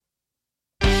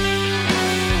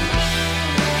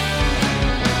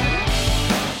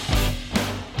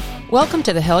Welcome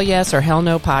to the Hell Yes or Hell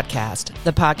No podcast,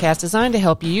 the podcast designed to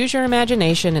help you use your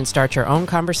imagination and start your own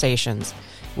conversations.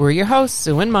 We're your hosts,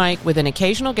 Sue and Mike, with an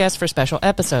occasional guest for special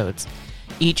episodes.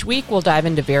 Each week, we'll dive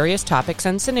into various topics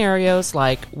and scenarios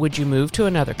like, would you move to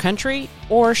another country,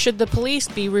 or should the police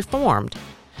be reformed?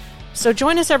 So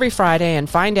join us every Friday and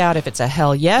find out if it's a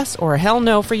hell yes or a hell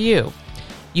no for you.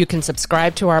 You can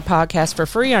subscribe to our podcast for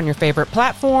free on your favorite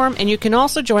platform, and you can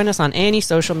also join us on any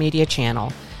social media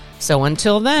channel. So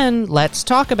until then, let's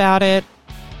talk about it.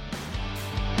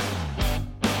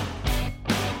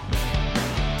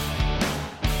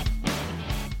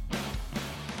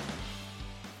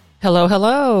 Hello,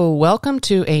 hello. Welcome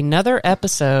to another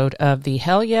episode of the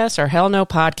Hell Yes or Hell No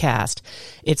podcast.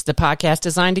 It's the podcast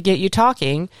designed to get you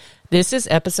talking. This is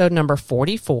episode number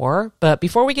 44, but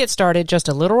before we get started, just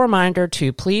a little reminder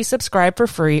to please subscribe for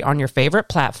free on your favorite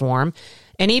platform,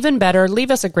 and even better,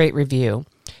 leave us a great review.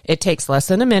 It takes less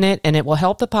than a minute, and it will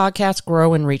help the podcast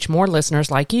grow and reach more listeners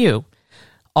like you.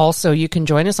 Also, you can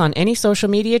join us on any social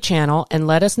media channel and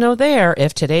let us know there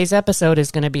if today's episode is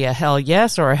going to be a hell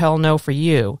yes or a hell no for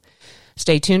you.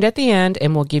 Stay tuned at the end,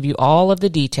 and we'll give you all of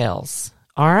the details.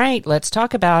 All right, let's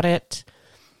talk about it.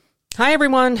 Hi,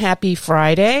 everyone. Happy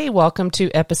Friday. Welcome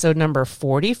to episode number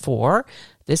 44.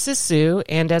 This is Sue,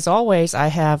 and as always, I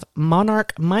have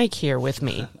Monarch Mike here with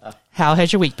me. How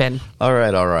has your week been? All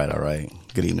right.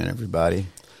 Good evening, everybody.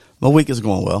 My week is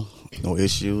going well. No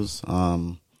issues.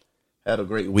 Had a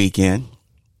great weekend.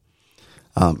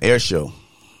 Air show.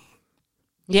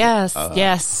 Yes.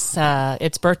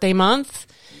 It's birthday month.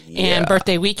 Yeah. And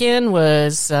birthday weekend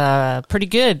was pretty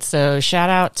good. So shout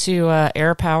out to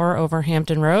Air Power over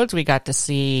Hampton Roads. We got to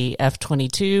see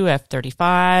F-22,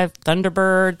 F-35,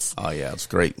 Thunderbirds. Oh yeah, it's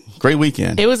great. Great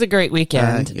weekend. It was a great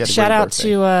weekend. Shout out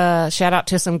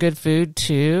to some good food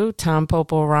too. Tom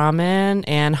Popo Ramen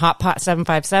and Hot Pot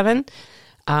 757.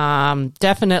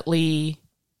 Definitely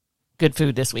good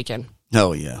food this weekend.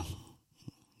 Oh yeah.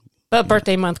 But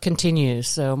birthday month continues,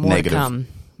 so more to come.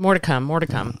 More to come.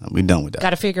 We're done with that. Got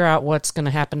to figure out what's going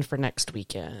to happen for next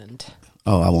weekend.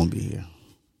 Oh, I won't be here.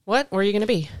 What? Where are you going to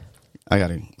be? I got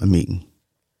a meeting.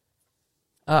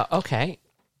 Okay.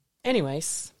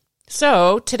 Anyways,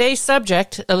 so today's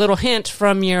subject, a little hint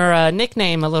from your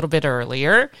nickname a little bit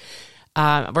earlier.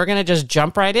 We're going to just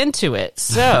jump right into it.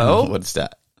 So, what's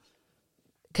that?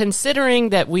 Considering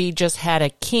that we just had a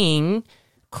king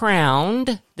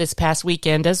crowned this past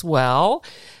weekend as well,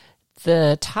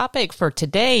 the topic for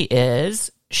today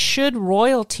is, should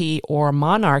royalty or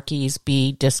monarchies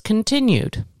be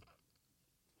discontinued?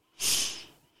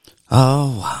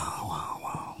 Oh,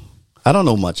 wow. I don't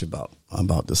know much about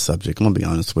this subject. I'm going to be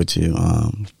honest with you.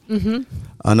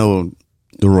 I know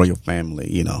the royal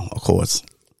family, of course.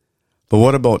 But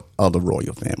what about other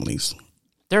royal families?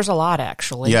 There's a lot,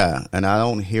 actually. Yeah, and I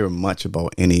don't hear much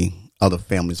about any other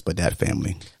families but that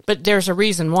family. But there's a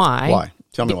reason why. Why?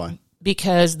 Tell me why.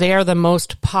 Because they are the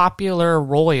most popular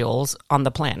royals on the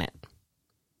planet.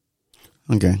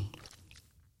 Okay.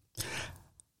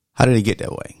 How did they get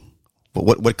that way?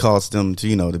 But what caused them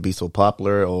to, to be so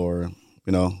popular, or,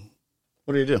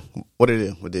 what did they do? What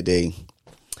did they?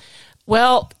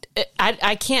 Well,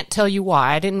 I can't tell you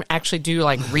why. I didn't actually do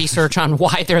research on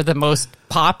why they're the most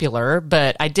popular,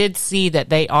 but I did see that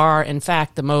they are, in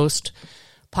fact, the most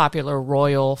popular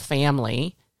royal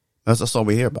family. That's all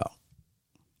we hear about.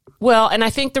 Well, and I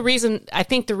think the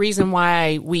reason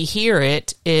why we hear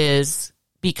it is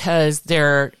because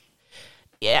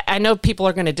I know people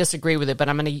are going to disagree with it, but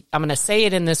I'm going to say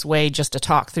it in this way just to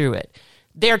talk through it.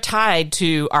 They're tied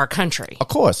to our country. Of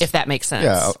course. If that makes sense.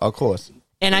 Yeah, of course.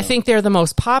 And I think they're the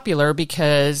most popular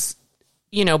because,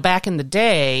 back in the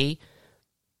day,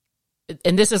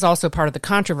 and this is also part of the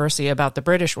controversy about the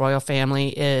British royal family,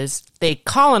 is they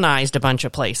colonized a bunch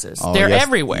of places. Oh, they're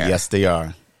everywhere. Yes, they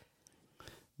are.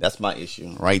 That's my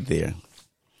issue right there.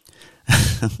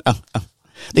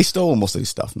 They stole most of this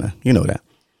stuff, man. You know that.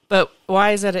 But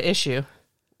why is that an issue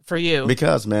for you?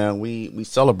 Because, man, we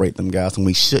celebrate them guys, and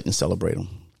we shouldn't celebrate them.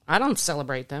 I don't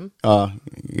celebrate them.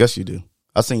 Yes, you do.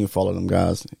 I've seen you follow them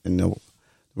guys in the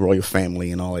royal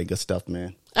family and all that good stuff,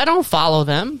 man. I don't follow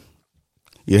them.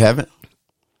 You haven't?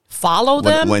 Follow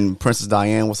them? When Princess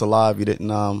Diana was alive, you didn't...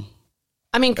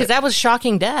 because that was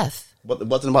shocking death. But it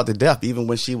wasn't about the death. Even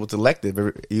when she was elected,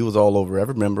 he was all over. I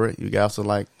remember it. You guys were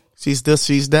like, she's this,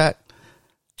 she's that.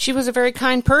 She was a very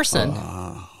kind person.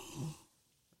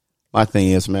 My thing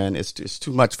is, man, it's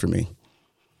too much for me.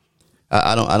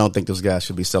 I don't think those guys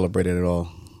should be celebrated at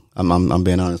all. I'm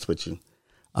being honest with you.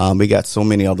 We got so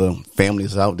many other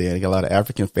families out there. We got a lot of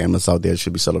African families out there that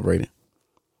should be celebrated.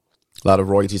 A lot of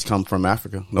royalties come from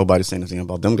Africa. Nobody's saying anything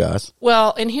about them guys.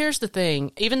 Well, and here's the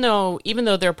thing: even though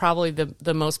they're probably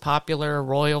the most popular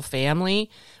royal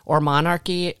family or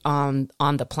monarchy on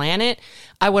the planet,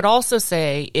 I would also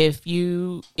say if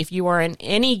you are in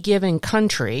any given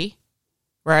country,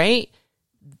 right,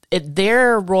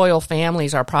 their royal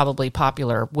families are probably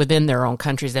popular within their own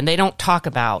countries, and they don't talk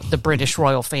about the British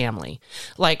royal family.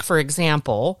 Like, for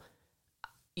example,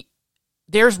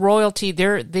 there's royalty.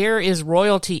 There is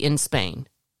royalty in Spain.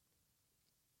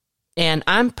 And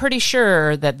I'm pretty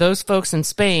sure that those folks in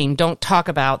Spain don't talk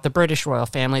about the British royal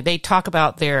family. They talk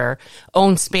about their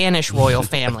own Spanish royal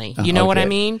family. You know what I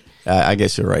mean? I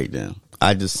guess you're right then.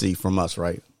 I just see from us,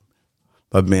 right?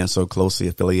 But being so closely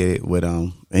affiliated with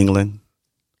England.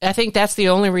 I think that's the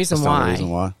only reason why. The only reason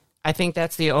why. I think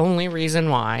that's the only reason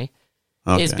why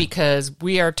is because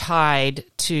we are tied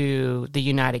to the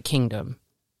United Kingdom.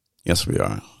 Yes, we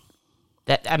are.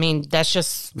 That's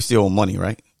just... We still owe money,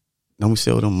 right? Don't we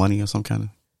still owe them money or some kind of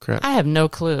crap? I have no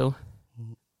clue.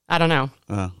 I don't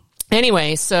know.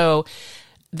 Anyway, so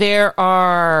there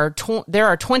are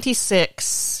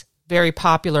 26 very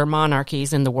popular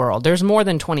monarchies in the world. There's more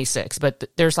than 26, but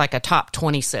there's like a top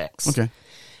 26. Okay.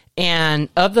 And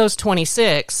of those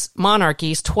 26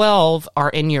 monarchies, 12 are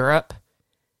in Europe.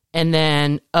 And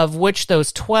then of which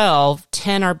those 12,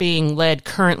 10 are being led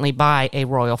currently by a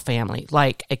royal family,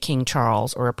 like a King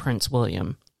Charles or a Prince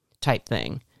William type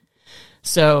thing.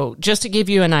 So just to give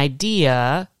you an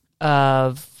idea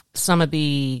of some of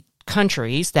the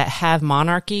countries that have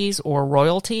monarchies or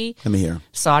royalty. Let me hear.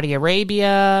 Saudi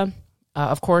Arabia,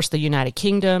 of course, the United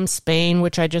Kingdom, Spain,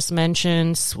 which I just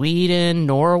mentioned, Sweden,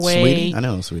 Norway. Sweden? I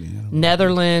know Sweden.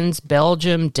 Netherlands,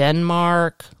 Belgium,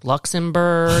 Denmark,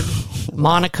 Luxembourg,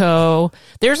 Monaco.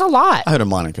 There's a lot. I heard of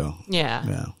Monaco.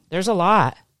 Yeah. There's a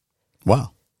lot.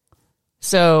 Wow.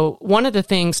 So one of the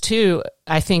things, too,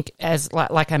 I think, as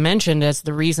like I mentioned, as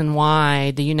the reason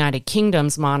why the United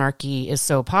Kingdom's monarchy is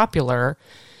so popular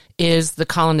is the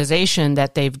colonization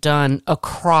that they've done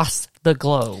across the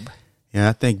globe. Yeah,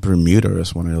 I think Bermuda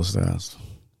is one of those guys.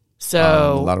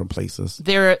 So a lot of places.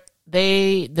 The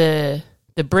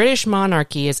British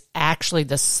monarchy is actually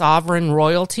the sovereign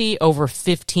royalty over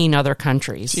 15 other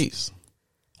countries. Jeez.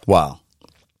 Wow.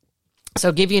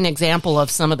 So give you an example of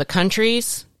some of the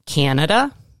countries.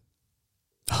 Canada.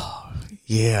 Oh,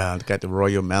 yeah. Got the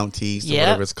Royal Mounties, or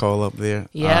whatever it's called up there.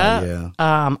 Yeah.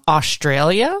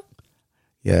 Australia.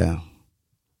 Yeah.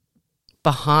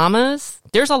 Bahamas.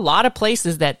 There's a lot of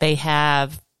places that they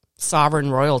have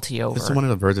sovereign royalty over. Is one of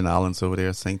the Virgin Islands over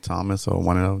there, St. Thomas, or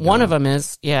one of those? One of them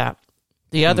is, yeah.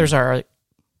 The others are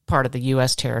part of the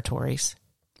U.S. territories.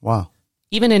 Wow.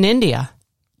 Even in India,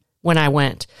 when I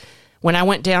went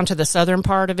down to the southern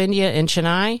part of India in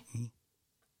Chennai,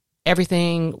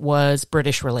 everything was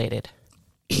British related.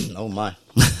 Oh, my.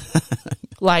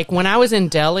 Like when I was in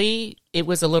Delhi, it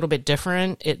was a little bit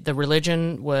different. The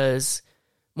religion was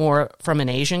more from an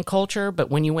Asian culture, but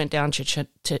when you went down to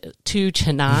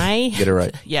Chennai, get it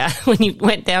right. Yeah, when you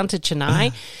went down to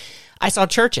Chennai, I saw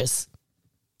churches.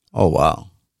 Oh wow!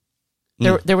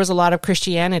 There was a lot of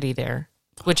Christianity there,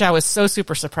 which I was so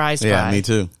super surprised by. Yeah, me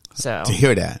too. So to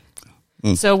hear that.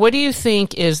 So what do you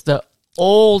think is the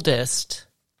oldest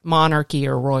monarchy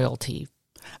or royalty?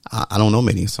 I don't know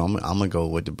many, so I'm gonna go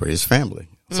with the British family.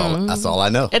 That's all I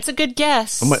know. It's a good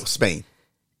guess. Spain.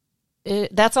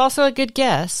 That's also a good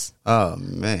guess. Oh,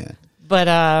 man.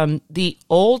 But the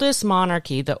oldest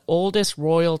monarchy, the oldest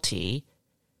royalty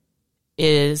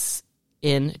is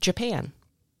in Japan.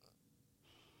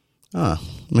 Let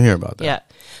me hear about that. Yeah.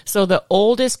 So the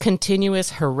oldest continuous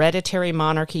hereditary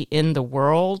monarchy in the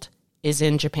world is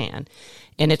in Japan,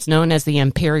 and it's known as the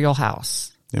Imperial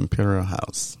House. The Imperial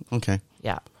House. Okay.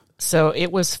 Yeah. So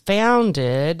it was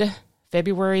founded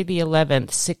February the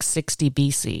 11th, 660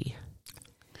 BC.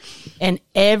 And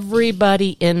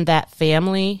everybody in that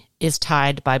family is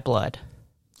tied by blood.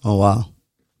 Oh, wow.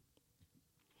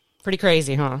 Pretty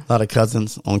crazy, huh? A lot of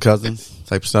cousins on cousins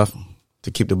type stuff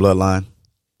to keep the bloodline.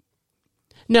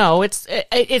 No, it's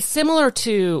similar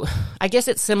to, I guess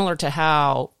it's similar to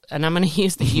how, and I'm going to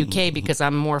use the UK because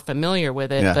I'm more familiar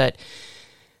with it, but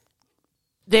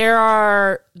there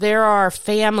are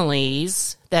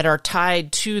families that are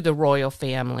tied to the royal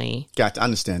family. Gotcha. I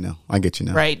understand now. I get you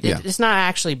now. Right? Yeah. It's not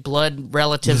actually blood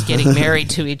relatives getting married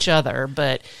to each other,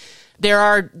 but there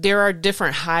are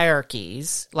different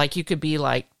hierarchies. Like you could be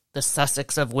like the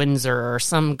Sussex of Windsor or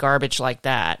some garbage like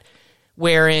that,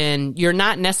 wherein you're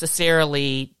not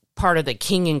necessarily part of the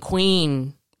king and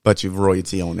queen. But you've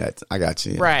royalty on that. I got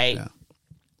you. Yeah. Right. Yeah.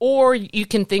 Or you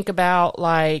can think about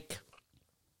like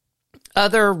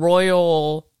other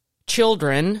royal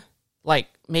children, like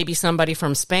maybe somebody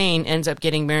from Spain ends up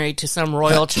getting married to some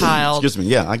royal child. Excuse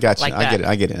me. Yeah, I got you. Like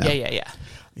I get it now.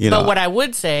 Yeah. But what I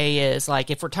would say is, like,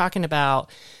 if we're talking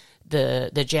about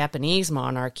the Japanese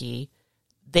monarchy,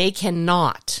 they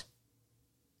cannot,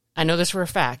 I know this for a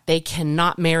fact, they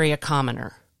cannot marry a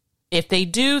commoner. If they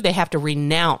do, they have to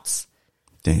renounce.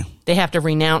 Damn. They have to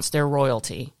renounce their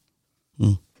royalty.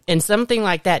 And something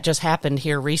like that just happened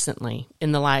here recently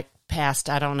in the past,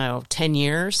 10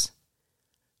 years.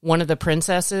 One of the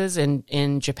princesses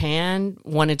in Japan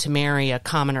wanted to marry a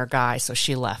commoner guy, so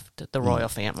she left the royal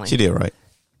family. She did right.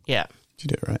 Yeah. She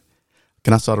did right.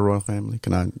 Can I start a royal family?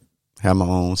 Can I have my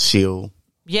own shield?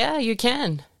 Yeah, you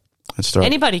can. And start.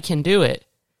 Anybody can do it.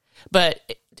 But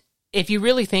if you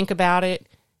really think about it,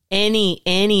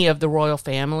 any of the royal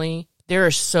family, there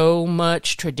is so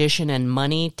much tradition and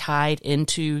money tied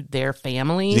into their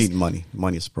families. You need money.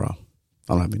 Money is a problem.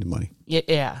 I don't have any money.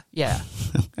 Yeah.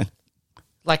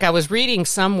 Like, I was reading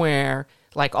somewhere,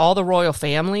 like, all the royal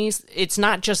families, it's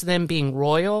not just them being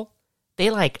royal. They,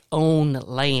 like, own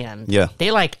land. Yeah.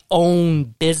 They, like, own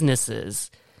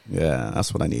businesses. Yeah,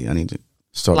 that's what I need. I need to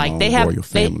start Like, my own royal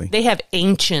family. They have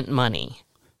ancient money.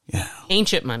 Yeah.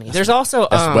 Ancient money. There's also...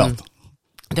 That's wealth.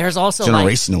 There's also,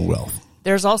 generational wealth.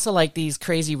 There's also, like, these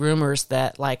crazy rumors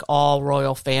that, like, all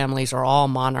royal families or all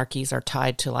monarchies are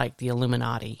tied to, like, the I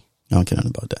don't care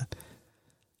nothing about that.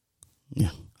 Yeah.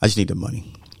 I just need the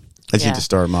money. I just need to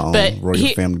start my own royal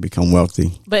family to become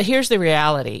wealthy. But here's the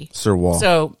reality. Sir Wall.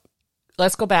 So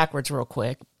let's go backwards real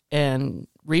quick and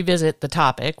revisit the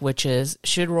topic, which is,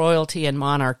 should royalty and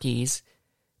monarchies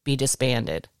be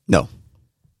disbanded? No.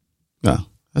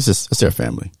 That's their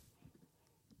family.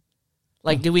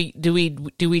 Like, do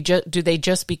they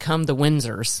just become the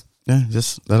Windsors? Yeah,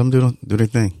 just let them do their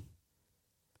thing.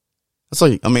 That's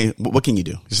all. I mean, what can you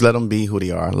do? Just let them be who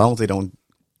they are, as long as they don't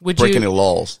break any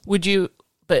laws. Would you?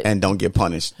 But and don't get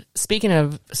punished. Speaking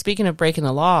of breaking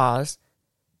the laws,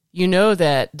 you know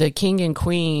that the King and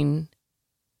Queen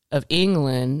of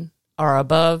England are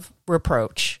above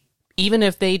reproach. Even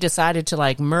if they decided to,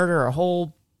 like, murder a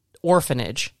whole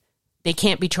orphanage, they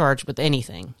can't be charged with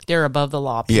anything. They're above the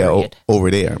law, period. Yeah,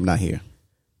 over there. I'm not here.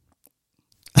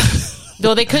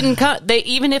 Though they couldn't cut.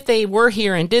 Even if they were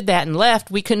here and did that and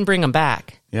left, we couldn't bring them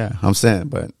back. Yeah, I'm saying,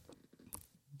 but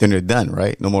then they're done,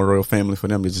 right? No more royal family for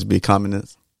them to just be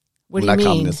communists. What do you mean?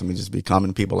 Not communists. I mean, just be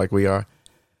common people like we are.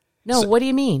 No, what do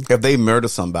you mean? If they murder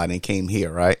somebody and came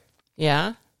here, right?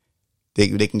 Yeah.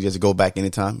 They can just go back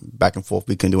anytime, back and forth.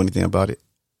 We couldn't do anything about it.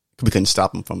 We couldn't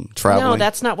stop them from traveling. No,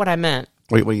 that's not what I meant.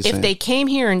 What are you saying? If they came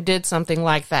here and did something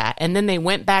like that, and then they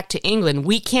went back to England,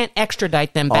 we can't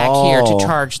extradite them back here to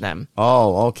charge them.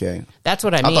 Oh, okay. That's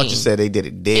what I mean. I thought you said they did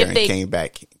it there and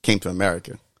came to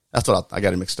America. That's what I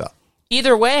got it mixed up.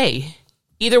 Either way,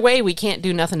 we can't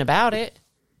do nothing about it.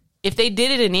 If they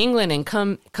did it in England and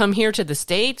come here to the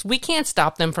States, we can't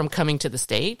stop them from coming to the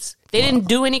States. They didn't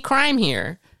do any crime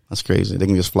here. That's crazy. They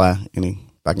can just fly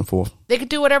back and forth. They could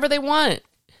do whatever they want.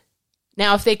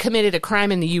 Now, if they committed a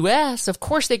crime in the U.S., of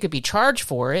course they could be charged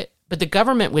for it, but the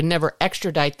government would never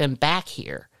extradite them back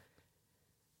here.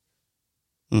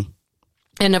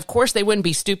 And, of course, they wouldn't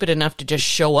be stupid enough to just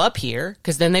show up here,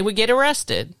 because then they would get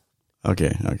arrested.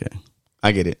 Okay.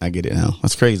 I get it now.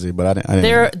 That's crazy, but I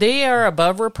didn't. They are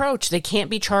above reproach. They can't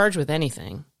be charged with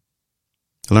anything.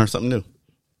 I learned something new.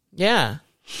 Yeah.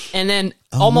 And then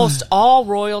almost all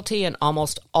royalty and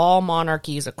almost all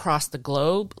monarchies across the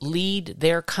globe lead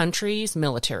their country's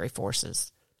military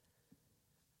forces.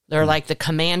 They're like the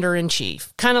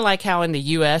commander-in-chief. Kind of like how in the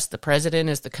U.S. the president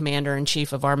is the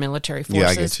commander-in-chief of our military forces. Yeah,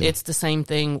 I get you. It's the same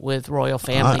thing with royal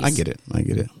families. I get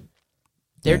it.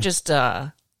 They're just...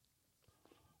 I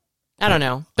don't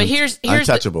know. But here's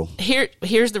untouchable.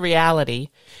 Here's the reality.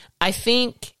 I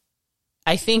think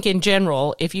in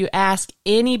general, if you ask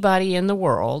anybody in the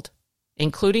world,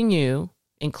 including you,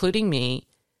 including me,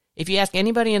 if you ask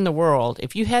anybody in the world,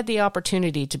 if you had the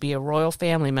opportunity to be a royal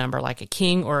family member like a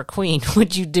king or a queen,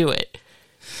 would you do it?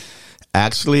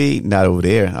 Actually, not over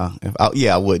there.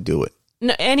 I would do it.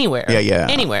 No, anywhere. Yeah.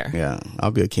 Anywhere. Yeah,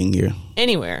 I'll be a king here.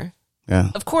 Anywhere. Yeah.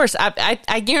 Of course,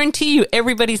 I guarantee you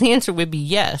everybody's answer would be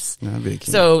yes. Yeah, I'd be a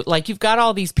king. So, like, you've got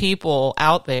all these people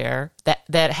out there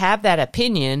that have that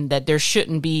opinion that there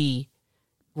shouldn't be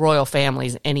royal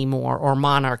families anymore or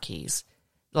monarchies.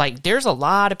 Like, there's a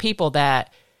lot of people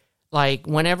that, like,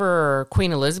 whenever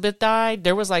Queen Elizabeth died,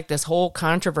 there was, like, this whole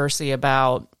controversy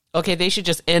about, okay, they should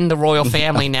just end the royal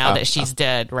family now that she's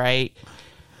dead, right?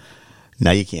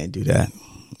 No, you can't do that.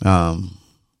 I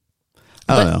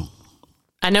don't know.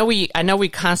 I know we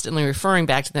constantly referring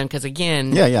back to them because,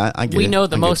 again, I get we it. know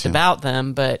the I most get you. about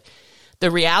them, but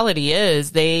the reality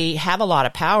is they have a lot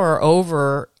of power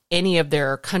over any of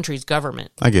their country's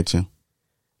government. I get you.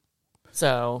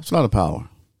 So it's a lot of power.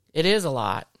 It is a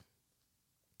lot.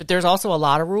 But there's also a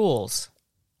lot of rules.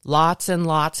 Lots and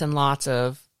lots and lots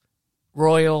of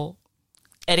royal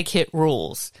etiquette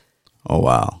rules. Oh,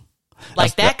 wow.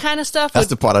 Like that kind of stuff. That's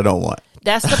the part I don't want.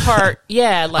 That's the part,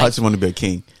 yeah. Like, I just want to be a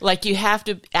king. Like you have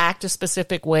to act a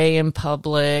specific way in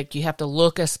public. You have to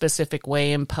look a specific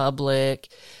way in public.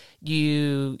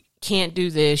 You can't do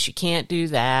this. You can't do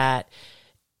that.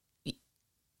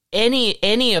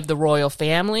 Any of the royal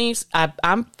families,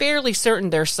 I'm fairly certain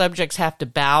their subjects have to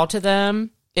bow to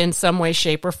them in some way,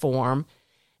 shape, or form.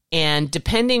 And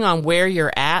depending on where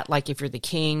you're at, like if you're the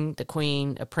king, the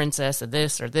queen, a princess, of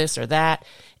this or that,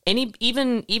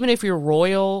 even if you're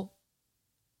royal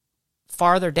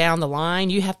farther down the line,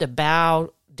 you have to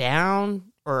bow down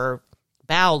or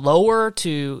bow lower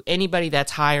to anybody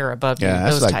that's higher above you.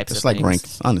 Those types of things. It's like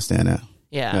ranks. I understand that.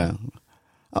 Yeah.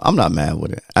 I'm not mad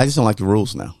with it. I just don't like the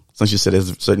rules now. Since you said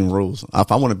there's certain rules.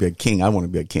 If I want to be a king, I want to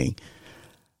be a king.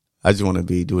 I just want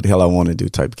to do what the hell I want to do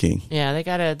type of king. Yeah, they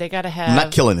gotta have. I'm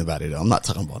not killing anybody though. I'm not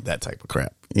talking about that type of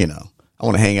crap. I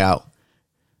want to hang out,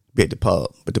 be at the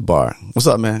pub, at the bar. What's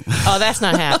up, man? Oh, that's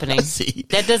not happening.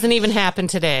 That doesn't even happen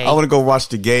today. I want to go watch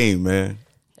the game, man.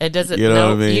 It doesn't. You know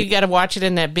what I mean? You got to watch it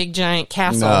in that big giant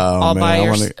castle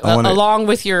along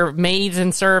with your maids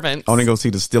and servants. I want to go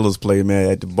see the Steelers play, man,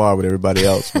 at the bar with everybody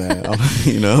else, man.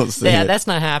 Yeah, that's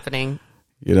not happening.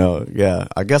 Yeah.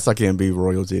 I guess I can't be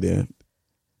royalty then.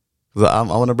 I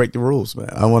want to break the rules,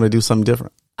 man. I want to do something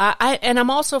different. And I'm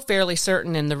also fairly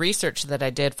certain in the research that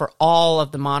I did for all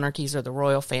of the monarchies or the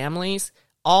royal families,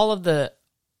 and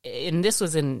this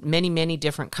was in many, many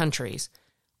different countries,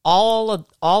 all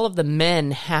of the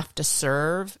men have to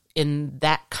serve in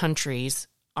that country's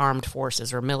armed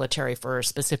forces or military for a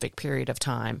specific period of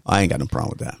time. I ain't got no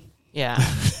problem with that. Yeah.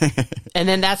 And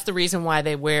then that's the reason why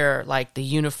they wear like the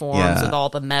uniforms with all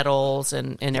the medals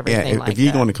and everything like that. If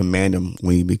you're going to command them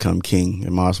when you become king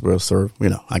and might as well serve,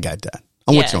 I got that.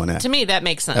 I'm with you on that. To me, that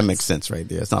makes sense. That makes sense right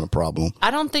there. It's not a problem.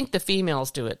 I don't think the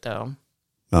females do it though.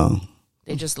 Oh.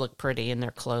 They just look pretty in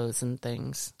their clothes and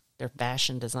things. Their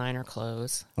fashion designer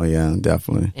clothes. Oh yeah,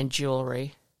 definitely. And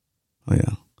jewelry. Oh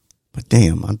yeah. But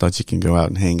damn, I thought you can go out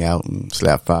and hang out and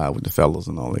slap five with the fellas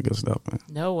and all that good stuff, man.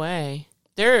 No way.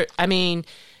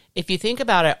 If you think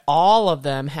about it, all of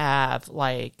them have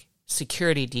like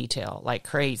security detail like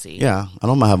crazy. Yeah, I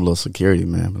don't mind having a little security,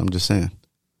 man, but I'm just saying.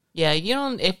 Yeah, you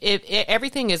don't. If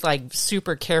everything is like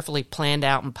super carefully planned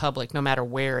out in public, no matter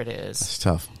where it is, it's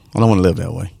tough. I don't want to live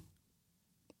that way.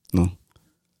 No,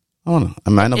 I want to.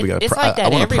 I know we got. I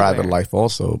want a private life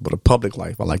also, but a public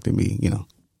life I like to be.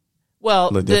 Well,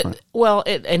 a little different.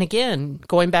 And again,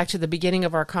 going back to the beginning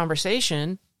of our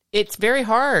conversation, it's very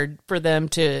hard for them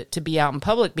to be out in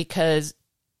public because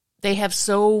they have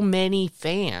so many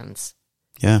fans.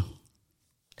 Yeah,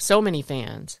 so many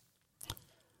fans.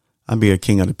 I'd be a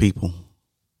king of the people.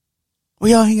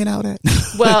 Where y'all hanging out at?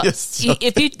 Well,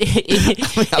 if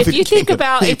you think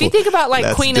about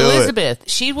like Queen Elizabeth,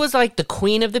 she was like the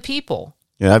queen of the people.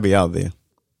 Yeah, I'd be out there.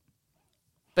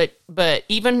 But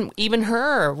even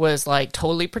her was like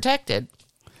totally protected.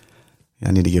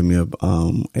 I need to give me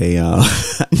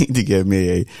I need to give me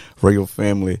a royal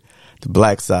family, the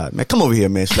black side. Man, come over here,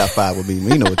 man. Slap five with me.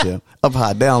 You know what you up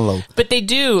high, down low. But they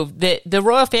do. The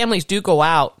royal families do go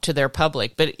out to their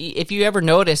public. But if you ever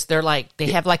notice, they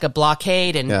have like a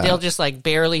blockade and they'll just like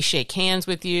barely shake hands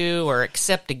with you or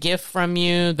accept a gift from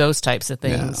you. Those types of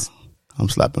things. Yeah. I'm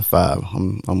slapping five.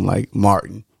 I'm like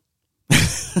Martin.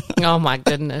 Oh my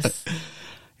goodness.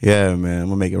 Yeah, man. I'm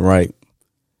gonna make it right.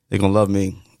 They're gonna love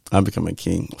me. I'm becoming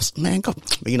king. Man, go.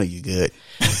 You good.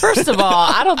 First of all,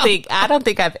 I don't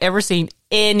think I've ever seen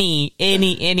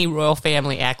any royal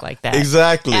family act like that.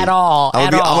 Exactly. At all.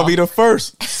 I'm gonna be the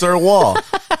first. Sir Wall.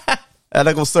 And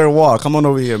I go, Sir Wall, come on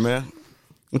over here, man.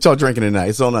 What y'all drinking tonight?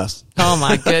 It's on us. Oh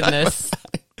my goodness.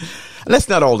 That's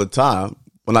not all the time.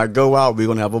 When I go out, we're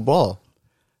gonna have a ball.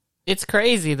 It's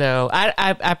crazy though.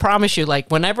 I promise you, like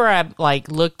whenever I like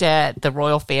looked at the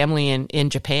royal family in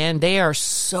Japan, they are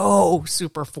so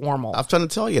super formal. I'm trying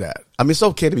to tell you that. I mean, it's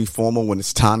okay to be formal when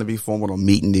it's time to be formal, or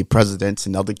meeting the presidents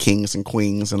and other kings and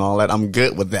queens and all that. I'm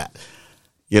good with that.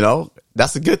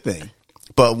 That's a good thing.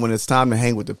 But when it's time to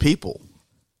hang with the people,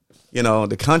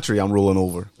 the country I'm ruling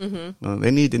over,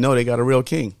 they need to know they got a real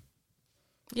king.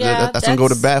 Yeah, that's going to go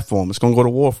to bat for them. It's going to go to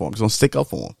war for them. It's going to stick up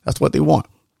for them. That's what they want.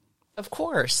 Of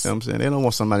course. You know what I'm saying? They don't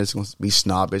want somebody that's going to be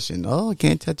snobbish and, I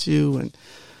can't touch you. And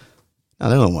no,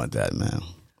 they don't want that, man.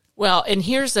 Well, and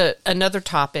here's another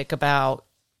topic about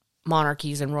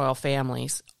monarchies and royal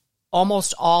families.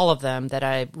 almost all of them that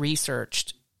I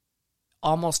researched,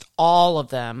 almost all of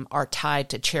them are tied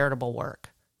to charitable work.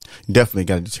 Definitely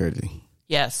got to do charity.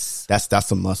 Yes.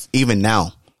 That's a must. Even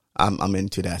now, I'm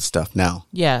into that stuff now.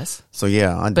 Yes. So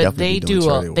yeah, I'm but definitely doing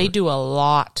charity work. They do a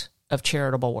lot of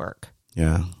charitable work.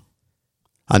 Yeah,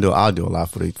 I'll do a lot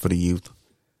for the youth.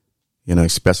 You know,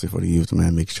 especially for the youth,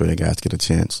 man. Make sure the guys get a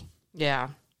chance. Yeah.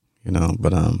 You know,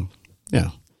 but yeah.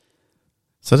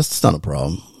 So that's not a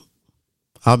problem.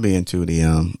 I'll be into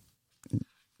the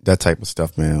that type of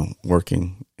stuff, man.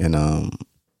 Working and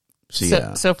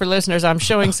So for listeners, I'm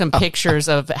showing some pictures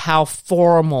of how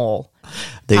formal.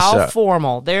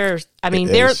 Formal. They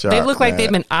look like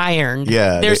they've been ironed.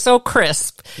 Yeah, they're so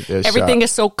crisp. Everything sharp.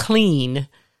 is so clean.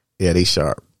 Yeah, they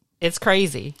sharp. It's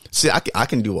crazy. See, I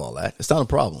can do all that. It's not a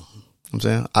problem. I'm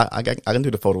saying I can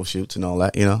do the photo shoots and all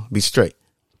that. You know, be straight.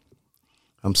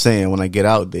 I'm saying when I get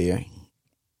out there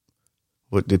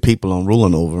with the people I'm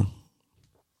ruling over,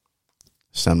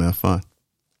 it's time to have fun.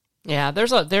 Yeah,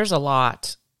 there's a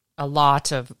lot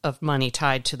of money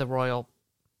tied to the royal.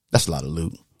 That's a lot of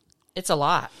loot. It's a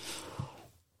lot.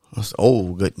 That's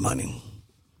old good money.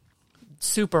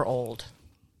 Super old.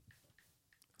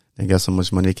 They got so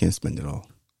much money they can't spend it all.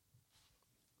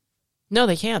 No,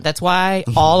 they can't. That's why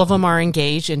all of them are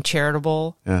engaged in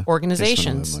charitable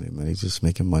organizations. They spend all that money. They're just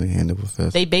making money hand over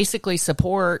fist. They basically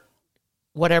support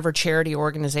whatever charity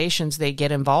organizations they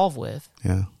get involved with.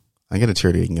 Yeah. I get a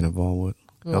charity they can get involved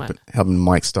with. Helping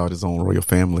Mike start his own royal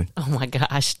family. Oh my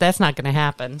gosh, that's not going to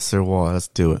happen. Sir Wall, let's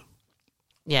do it.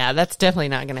 Yeah, that's definitely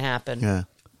not going to happen. Yeah.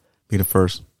 Be the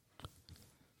first.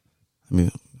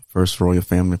 First royal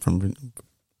family from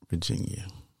Virginia.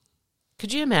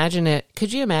 Could you imagine it?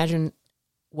 Could you imagine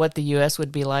what the U.S.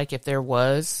 would be like if there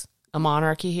was a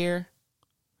monarchy here?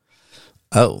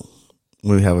 Oh,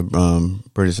 we have a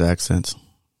British accent.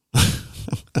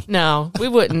 No, we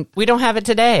wouldn't. We don't have it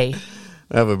today.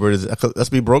 I have a British. Let's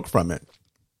be broke from it.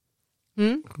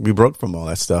 We broke from all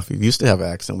that stuff. You used to have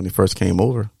an accent when you first came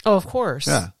over. Oh, of course.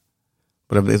 Yeah.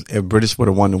 But if British would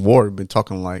have won the war, we'd been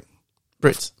talking like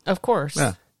Brits. Of course.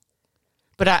 Yeah.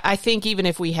 But I think even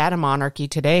if we had a monarchy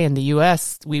today in the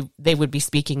U.S., they would be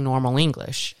speaking normal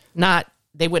English.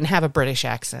 They wouldn't have a British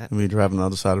accent. We'd be driving on the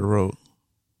other side of the road.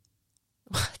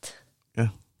 What? Yeah.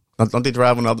 Don't they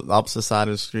drive on the opposite side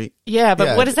of the street? Yeah,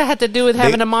 but what does that have to do with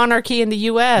having a monarchy in the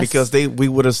U.S.? Because we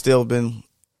would have still been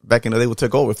back in the day. They would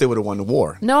take over if they would have won the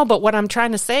war. No, but what I'm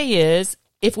trying to say is,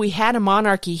 if we had a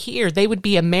monarchy here, they would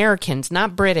be Americans,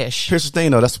 not British. Here's the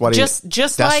thing, though. That's why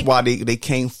why they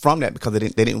came from that, because they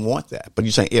didn't want that. But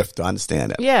you're saying if, to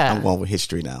understand that. Yeah. I'm going with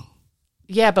history now.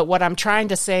 Yeah, but what I'm trying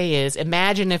to say is,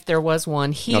 imagine if there was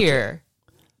one here.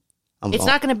 Okay. It's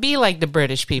not going to be like the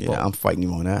British people. Yeah, I'm fighting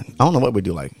you on that. I don't know what we'd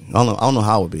do like. I don't know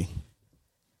how it would be.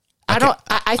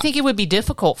 I think it would be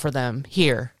difficult for them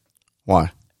here.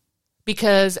 Why?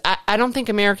 Because I don't think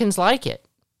Americans like it.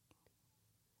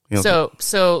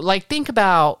 So like, think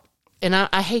about, and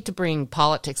I hate to bring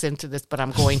politics into this, but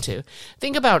I'm going to.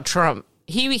 Think about Trump.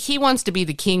 He wants to be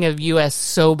the king of U.S.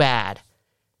 so bad.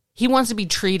 He wants to be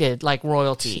treated like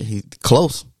royalty. He's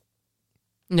close.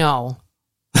 No,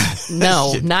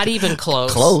 not even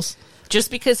close. Close.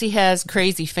 Just because he has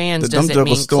crazy fans doesn't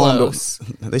mean close.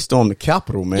 They stormed the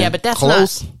Capitol, man. Yeah, but that's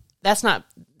close. That's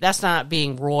not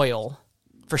being royal,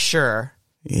 for sure.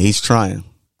 Yeah, he's trying.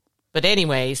 But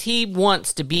anyways, he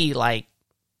wants to be like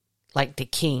the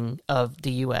king of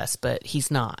the U.S., but he's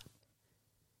not.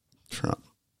 Trump.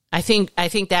 I think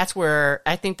that's where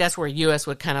U.S.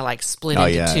 would kind of like split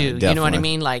into two. Definitely. You know what I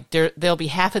mean? Like there'll be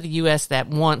half of the U.S. that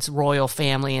wants royal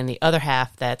family, and the other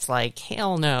half that's like,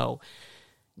 hell no,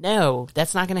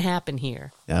 that's not going to happen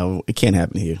here. No, it can't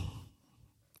happen here.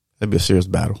 That'd be a serious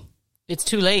battle. It's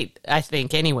too late, I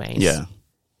think. Anyways. Yeah.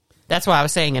 That's why I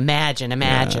was saying imagine,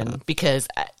 because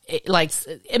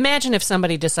imagine if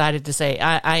somebody decided to say,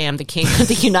 I am the king of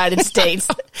the United States.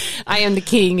 I am the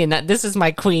king, and this is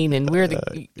my queen, and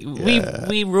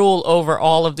we rule over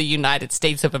all of the United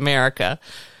States of America.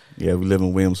 Yeah, we live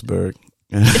in Williamsburg.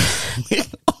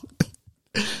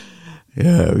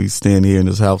 Yeah, we stand here in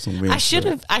this house in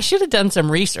Williamsburg. I should have done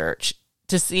some research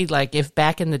to see, like, if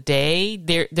back in the day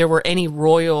there were any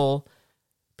royal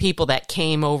people that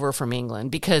came over from England,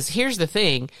 because here's the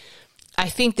thing, I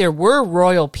think there were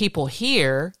royal people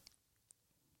here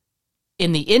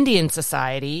in the Indian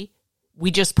society. We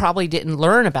just probably didn't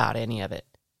learn about any of it.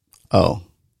 Oh,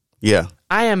 yeah.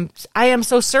 I am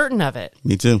so certain of it.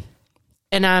 Me too.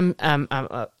 And I'm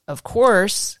of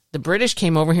course, the British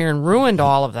came over here and ruined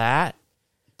all of that.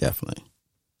 Definitely.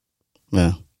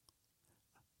 Yeah.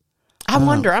 I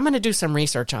wonder. I'm going to do some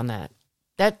research on that.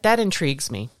 That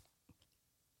intrigues me.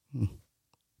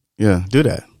 Yeah, do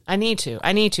that. I need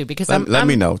to because let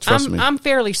me know. Trust me. I'm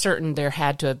fairly certain there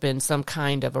had to have been some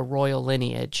kind of a royal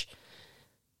lineage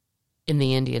in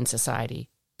the Indian society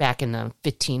back in the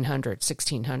 1500s,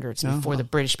 1600s, before the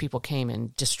British people came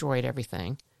and destroyed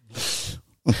everything.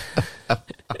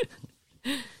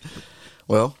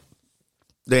 Well,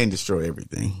 they didn't destroy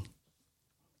everything.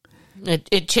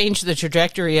 It changed the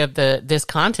trajectory of this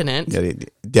continent. Yeah,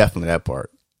 definitely that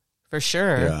part. For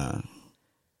sure. Yeah.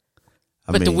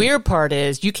 But the weird part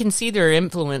is you can see their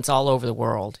influence all over the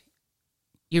world.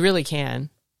 You really can.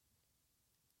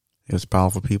 It was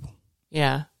powerful people.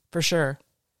 Yeah, for sure.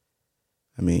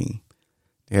 I mean,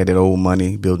 they had that old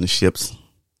money building ships.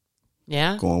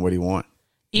 Yeah. Going where they want.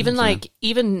 Even like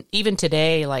even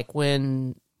today, like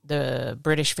when the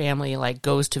British family like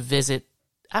goes to visit,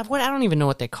 I don't even know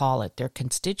what they call it. Their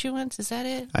constituents, is that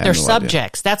it? Their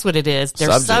subjects. That's what it is.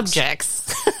 Their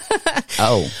subjects.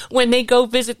 Oh. When they go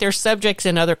visit their subjects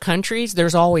in other countries,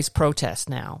 there's always protests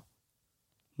now.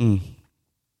 I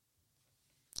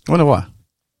wonder why.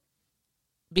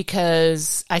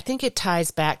 Because I think it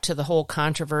ties back to the whole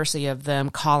controversy of them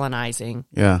colonizing.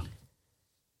 Yeah.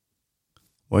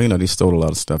 Well, they stole a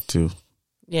lot of stuff too.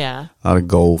 Yeah. A lot of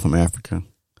gold from Africa.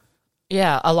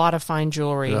 Yeah, a lot of fine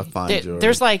jewelry. Jewelry.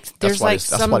 That's why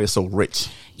they're so rich.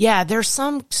 Yeah, there's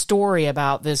some story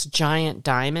about this giant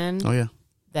diamond. Oh yeah.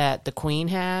 That the Queen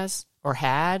has or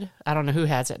had. I don't know who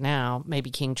has it now. Maybe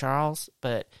King Charles,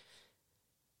 but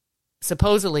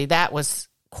supposedly that was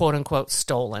quote unquote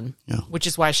stolen. Yeah. Which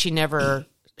is why she never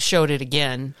showed it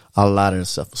again. A lot of the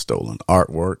stuff was stolen.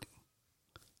 Artwork.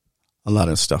 A lot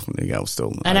of the stuff when they got was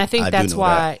stolen. And I think that's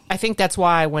why. I think that's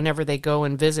why whenever they go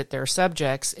and visit their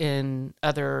subjects in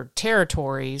other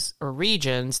territories or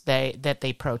regions,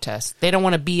 they protest. They don't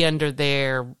want to be under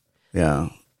their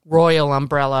royal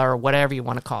umbrella or whatever you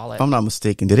want to call it. If I'm not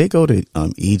mistaken, did they go to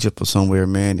Egypt or somewhere,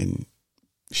 man, and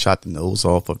shot the nose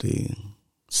off of the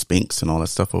Sphinx and all that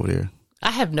stuff over there?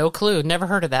 I have no clue. Never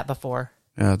heard of that before.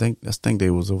 Yeah, I think they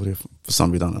was over there for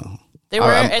some reason. I don't know. They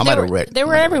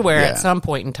were everywhere at some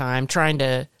point in time, trying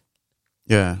to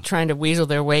weasel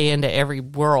their way into every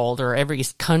world or every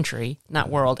country. Not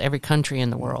world, every country in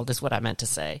the world is what I meant to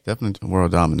say. Definitely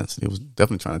world dominance. It was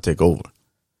definitely trying to take over.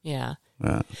 Yeah.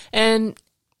 And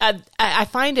I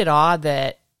find it odd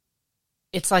that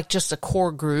it's like just a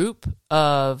core group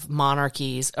of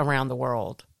monarchies around the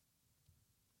world.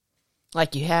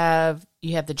 Like you have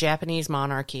the Japanese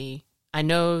monarchy. I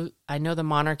know the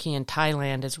monarchy in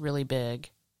Thailand is really big.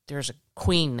 There's a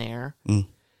queen there.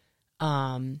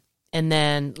 And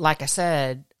then, like I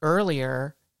said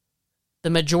earlier, the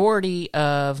majority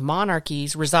of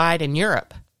monarchies reside in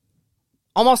Europe.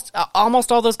 Almost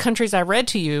all those countries I read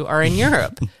to you are in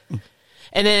Europe.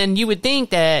 And then you would think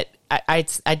that I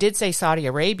did say Saudi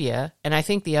Arabia, and I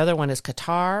think the other one is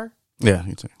Qatar. Yeah,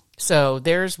 you'd say. So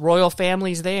there's royal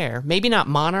families there. Maybe not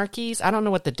monarchies. I don't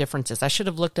know what the difference is. I should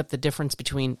have looked up the difference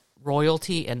between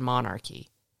royalty and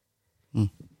monarchy.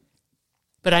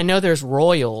 But I know there's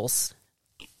royals.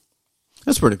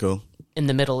 That's pretty cool. In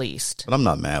the Middle East. But I'm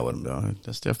not mad with them, though.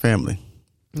 That's their family.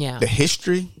 Yeah. The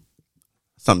history,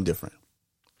 something different.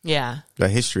 Yeah. The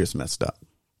history is messed up.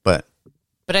 But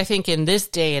I think in this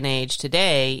day and age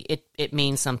today, it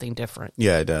means something different.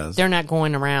 Yeah, it does. They're not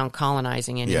going around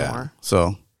colonizing anymore. Yeah.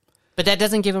 So. But that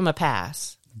doesn't give them a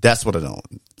pass. That's what I don't.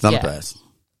 It's not a pass.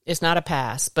 It's not a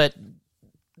pass. But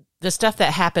the stuff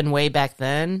that happened way back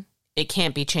then, it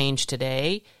can't be changed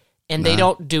today. And they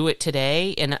don't do it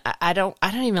today. And I don't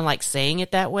even like saying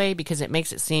it that way because it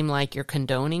makes it seem like you're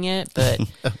condoning it. But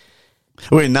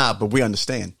we're not, but we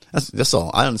understand. That's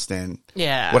all. I understand.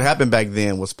 Yeah. What happened back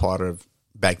then was part of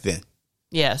back then.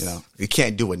 Yes. You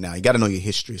can't do it now. You got to know your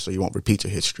history so you won't repeat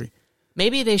your history.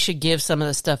 Maybe they should give some of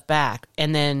the stuff back,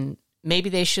 and then maybe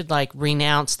they should like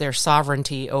renounce their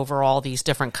sovereignty over all these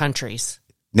different countries.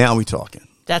 Now we talking.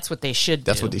 That's what they should do.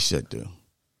 That's what they should do.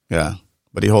 Yeah.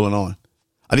 But they're holding on.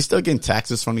 Are they still getting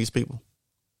taxes from these people?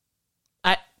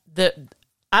 I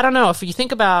don't know. If you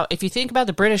think about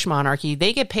the British monarchy,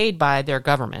 they get paid by their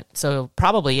government. So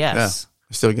probably yes. Yeah.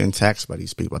 They're still getting taxed by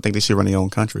these people. I think they should run their own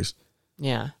countries.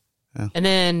 Yeah. And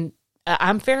then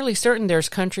I'm fairly certain there's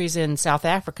countries in South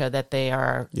Africa that they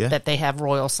have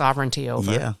royal sovereignty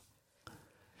over. Yeah.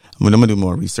 I'm gonna do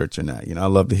more research on that. I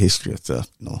love the history of stuff,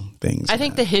 things. I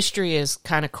think the history is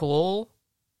kind of cool.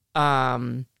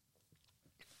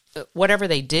 Whatever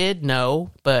they did,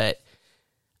 no, but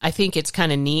I think it's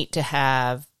kind of neat to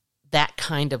have that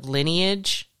kind of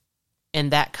lineage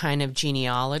and that kind of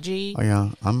genealogy. Oh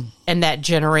yeah, and that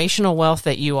generational wealth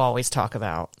that you always talk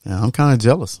about. Yeah, I'm kind of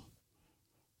jealous.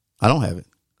 I don't have it.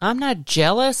 I'm not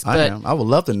jealous, I but am. I would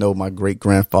love to know my great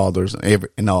grandfathers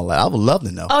and all that. I would love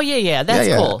to know. oh yeah, that's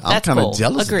cool. That's I'm kind cool. of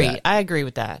jealous. Agree. Of that. I agree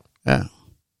with that. Yeah.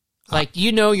 Like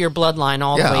your bloodline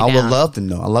all the way Yeah, down. I would love to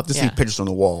know. I love to see Yeah. pictures on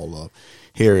the wall of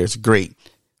here is great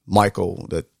Michael,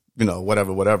 that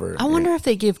whatever. I wonder if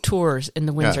they give tours in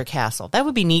the Windsor Castle. That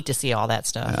would be neat to see all that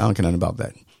stuff. I don't care nothing about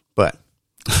that, but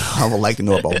I would like to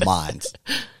know about mine,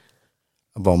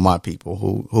 about my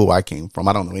people who I came from.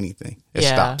 I don't know anything. It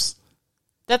stops.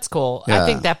 That's cool. Yeah. I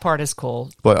think that part is cool.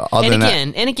 But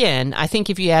and again, I think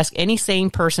if you ask any sane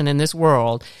person in this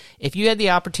world, if you had the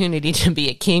opportunity to be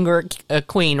a king or a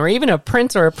queen or even a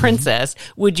prince or a princess,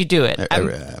 would you do it?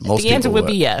 The answer would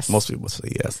be yes. Most people would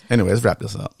say yes. Anyway, let's wrap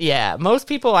this up. Yeah, most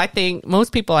people I think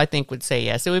would say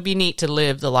yes. It would be neat to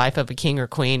live the life of a king or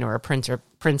queen or a prince or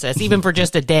princess, even for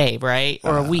just a day, right?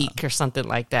 Or a week or something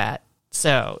like that.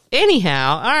 So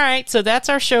anyhow, all right. So that's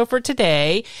our show for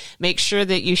today. Make sure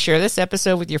that you share this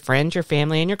episode with your friends, your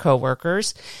family, and your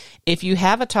coworkers. If you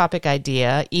have a topic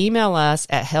idea, email us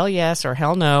at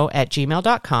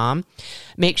hellyesorhellno@gmail.com.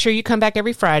 Make sure you come back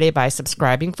every Friday by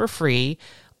subscribing for free.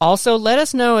 Also, let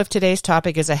us know if today's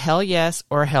topic is a hell yes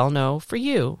or a hell no for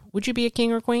you. Would you be a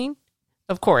king or queen?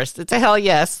 Of course, it's a hell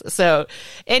yes. So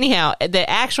anyhow, the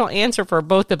actual answer for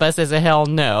both of us is a hell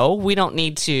no. We don't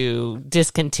need to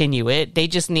discontinue it. They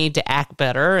just need to act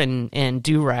better and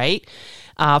do right.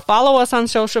 Follow us on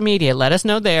social media. Let us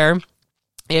know there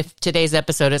if today's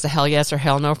episode is a hell yes or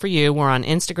hell no for you. We're on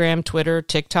Instagram, Twitter,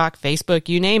 TikTok, Facebook,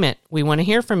 you name it. We want to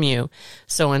hear from you.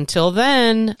 So until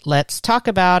then, let's talk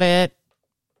about it.